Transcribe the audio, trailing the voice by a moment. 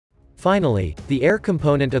Finally, the air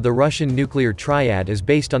component of the Russian nuclear triad is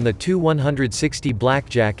based on the two 160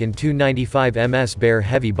 Blackjack and two 95 ms Bear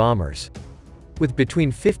heavy bombers. With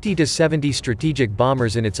between 50 to 70 strategic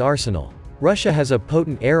bombers in its arsenal, Russia has a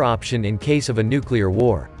potent air option in case of a nuclear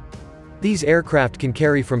war. These aircraft can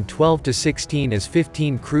carry from 12 to 16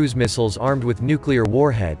 As-15 cruise missiles armed with nuclear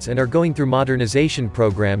warheads and are going through modernization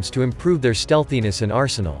programs to improve their stealthiness and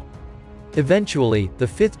arsenal. Eventually, the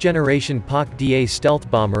fifth-generation PAK-DA stealth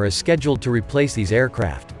bomber is scheduled to replace these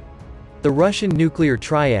aircraft. The Russian nuclear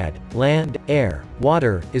triad, land, air,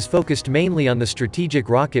 water, is focused mainly on the strategic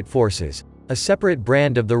rocket forces, a separate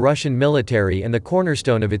brand of the Russian military and the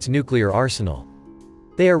cornerstone of its nuclear arsenal.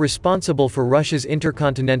 They are responsible for Russia's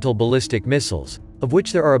intercontinental ballistic missiles, of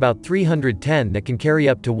which there are about 310 that can carry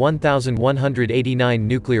up to 1,189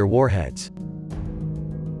 nuclear warheads.